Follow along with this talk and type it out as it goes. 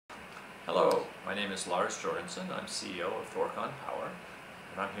Hello, my name is Lars Jorgensen. I'm CEO of ThorCon Power,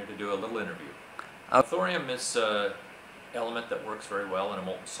 and I'm here to do a little interview. Thorium is an element that works very well in a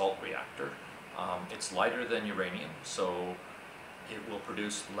molten salt reactor. It's lighter than uranium, so it will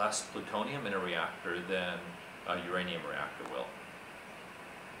produce less plutonium in a reactor than a uranium reactor will.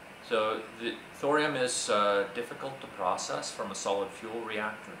 So the thorium is difficult to process from a solid fuel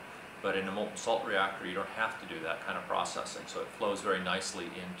reactor, but in a molten salt reactor you don't have to do that kind of processing, so it flows very nicely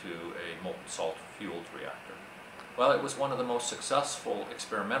into a molten salt fueled reactor. Well, it was one of the most successful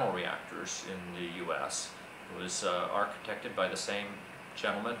experimental reactors in the US. It was architected by the same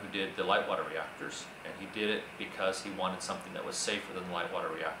gentleman who did the light water reactors, and he did it because he wanted something that was safer than the light water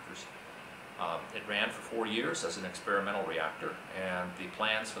reactors. It ran for 4 years as an experimental reactor, and the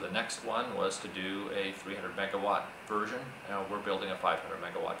plans for the next one was to do a 300 megawatt version. Now we're building a 500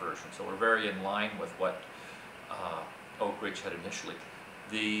 megawatt version, so we're very in line with what Oak Ridge had initially.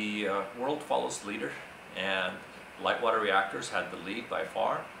 The world follows the leader, and light water reactors had the lead by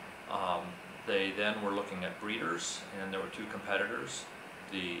far. They then were looking at breeders, and there were two competitors,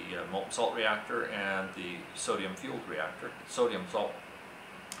 the molten salt reactor and the sodium fueled reactor.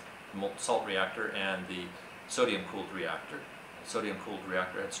 Molten salt reactor and the sodium cooled reactor. The sodium cooled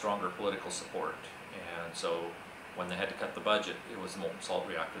reactor had stronger political support, and so when they had to cut the budget, it was the molten salt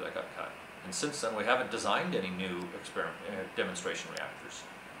reactor that got cut. And since then we haven't designed any new demonstration reactors.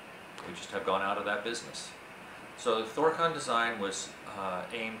 We just have gone out of that business. So the ThorCon design was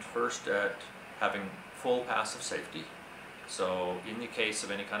aimed first at having full passive safety. So in the case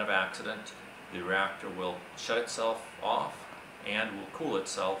of any kind of accident, the reactor will shut itself off and will cool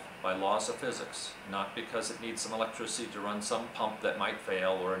itself by laws of physics, not because it needs some electricity to run some pump that might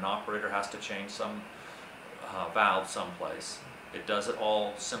fail or an operator has to change some valve someplace. It does it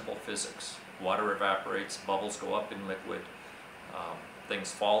all simple physics. Water evaporates, bubbles go up in liquid,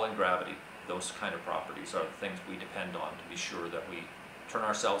 things fall in gravity. Those kind of properties are the things we depend on to be sure that we turn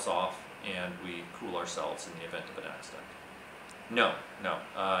ourselves off and we cool ourselves in the event of an accident. No.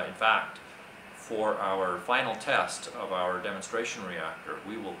 In fact, for our final test of our demonstration reactor,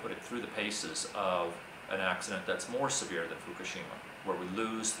 we will put it through the paces of an accident that's more severe than Fukushima, where we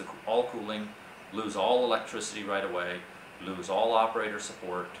lose all cooling, lose all electricity right away, lose all operator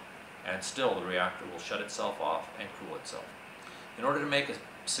support, and still the reactor will shut itself off and cool itself. In order to make a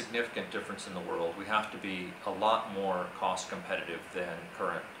significant difference in the world, we have to be a lot more cost competitive than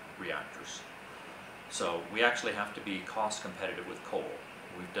current reactors. So we actually have to be cost competitive with coal.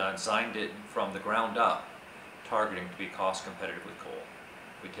 We've designed it from the ground up, targeting to be cost competitive with coal.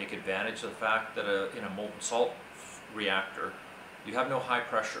 We take advantage of the fact that in a molten salt reactor, you have no high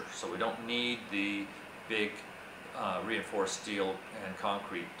pressure, so we don't need the big reinforced steel and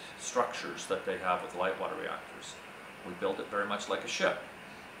concrete structures that they have with light water reactors. We build it very much like a ship.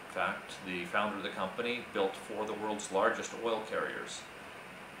 In fact, the founder of the company built 4 of the world's largest oil carriers,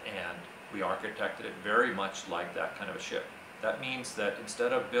 and we architected it very much like that kind of a ship. That means that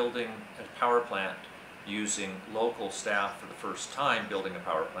instead of building a power plant using local staff for the first time building a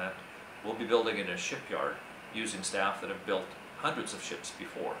power plant, we'll be building it in a shipyard using staff that have built hundreds of ships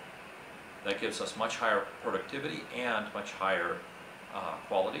before. That gives us much higher productivity and much higher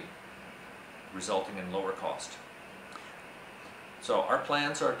quality, resulting in lower cost. So our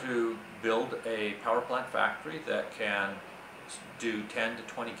plans are to build a power plant factory that can do 10 to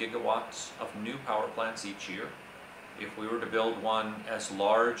 20 gigawatts of new power plants each year. If we were to build one as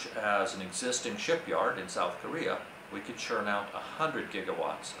large as an existing shipyard in South Korea, we could churn out 100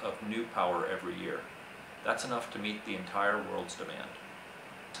 gigawatts of new power every year. That's enough to meet the entire world's demand.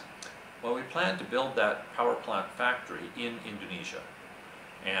 Well, we plan to build that power plant factory in Indonesia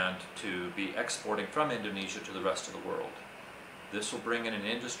and to be exporting from Indonesia to the rest of the world. This will bring in an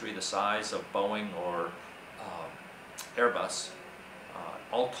industry the size of Boeing or Airbus.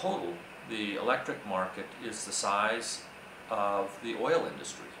 All total, the electric market is the size of the oil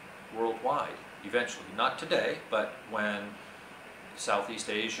industry worldwide, eventually. Not today, but when Southeast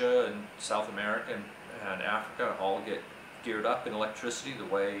Asia and South America and Africa all get geared up in electricity the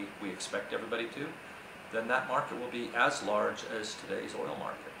way we expect everybody to, then that market will be as large as today's oil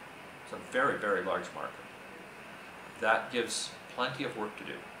market. It's a very, very large market. That gives plenty of work to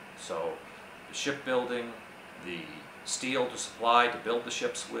do. So the shipbuilding, the steel to supply to build the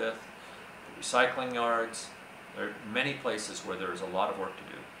ships with, the recycling yards, there are many places where there is a lot of work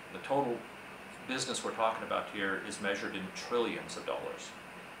to do. The total business we're talking about here is measured in trillions of dollars.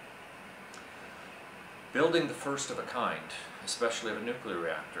 Building the first of a kind, especially of a nuclear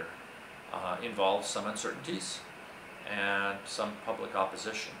reactor, involves some uncertainties and some public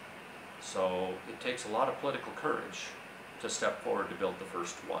opposition. So it takes a lot of political courage to step forward to build the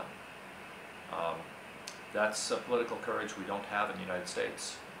first one. That's a political courage we don't have in the United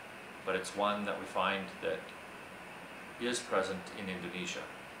States, but it's one that we find that is present in Indonesia.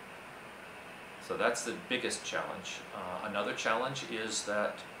 So that's the biggest challenge. Another challenge is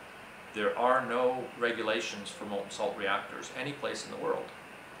that there are no regulations for molten salt reactors any place in the world.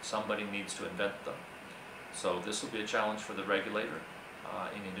 Somebody needs to invent them. So this will be a challenge for the regulator.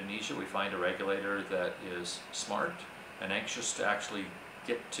 In Indonesia, we find a regulator that is smart and anxious to actually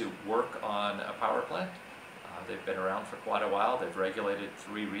get to work on a power plant. They've been around for quite a while. They've regulated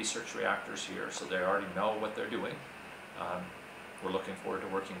 3 research reactors here, so they already know what they're doing. We're looking forward to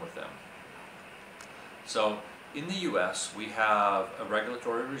working with them. So in the US, we have a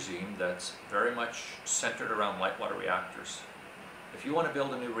regulatory regime that's very much centered around light water reactors. If you want to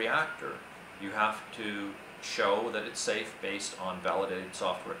build a new reactor, you have to show that it's safe based on validated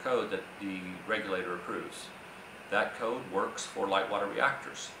software code that the regulator approves. That code works for light water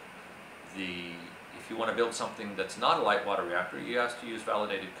reactors. If you want to build something that's not a light water reactor, you have to use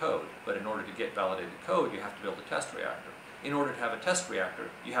validated code. But in order to get validated code, you have to build a test reactor. In order to have a test reactor,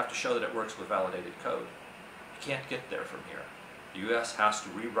 you have to show that it works with validated code. You can't get there from here. The US has to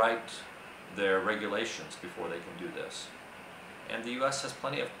rewrite their regulations before they can do this. And the US has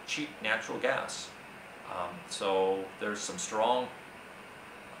plenty of cheap natural gas. So there's some strong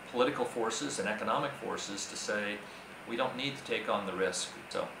political forces and economic forces to say we don't need to take on the risk.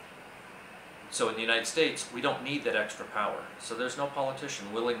 So in the United States, we don't need that extra power. So there's no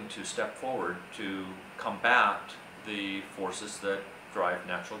politician willing to step forward to combat the forces that drive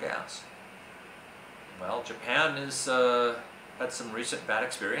natural gas. Well, Japan has had some recent bad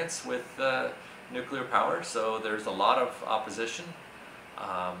experience with nuclear power, so there's a lot of opposition.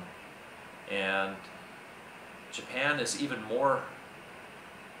 And Japan is even more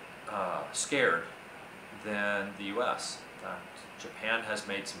scared than the US. In fact, Japan has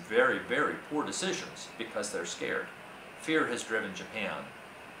made some very, very poor decisions because they're scared. Fear has driven Japan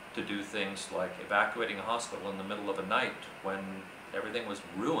to do things like evacuating a hospital in the middle of a night when everything was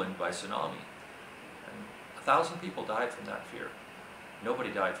ruined by tsunami. And 1,000 people died from that fear.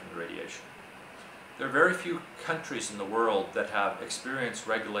 Nobody died from the radiation. There are very few countries in the world that have experience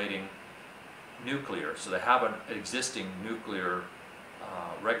regulating nuclear, so they have an existing nuclear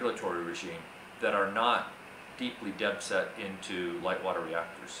regulatory regime that are not deeply set into light water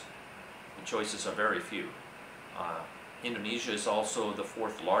reactors. The choices are very few. Indonesia is also the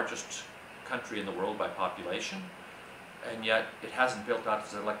 4th largest country in the world by population, and yet it hasn't built out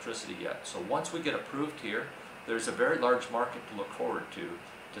its electricity yet. So once we get approved here, there's a very large market to look forward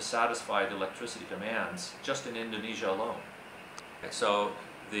to satisfy the electricity demands just in Indonesia alone. So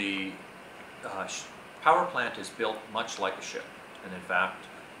the power plant is built much like a ship, and in fact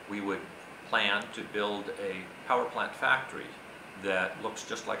we would plan to build a power plant factory that looks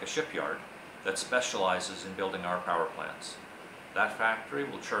just like a shipyard that specializes in building our power plants. That factory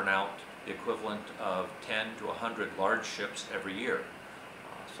will churn out the equivalent of 10 to 100 large ships every year.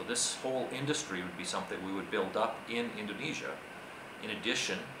 So this whole industry would be something we would build up in Indonesia. In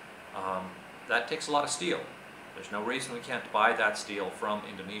addition, that takes a lot of steel. There's no reason we can't buy that steel from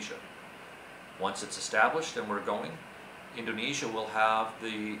Indonesia. Once it's established and we're going, Indonesia will have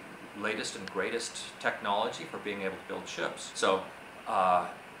the latest and greatest technology for being able to build ships. So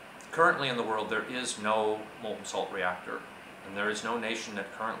currently in the world there is no molten salt reactor, and there is no nation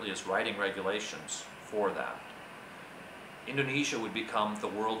that currently is writing regulations for that. Indonesia would become the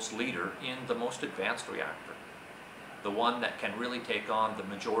world's leader in the most advanced reactor, the one that can really take on the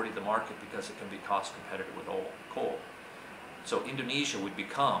majority of the market because it can be cost competitive with coal. So Indonesia would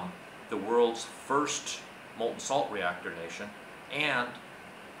become the world's first molten salt reactor nation and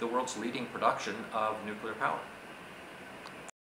the world's leading production of nuclear power.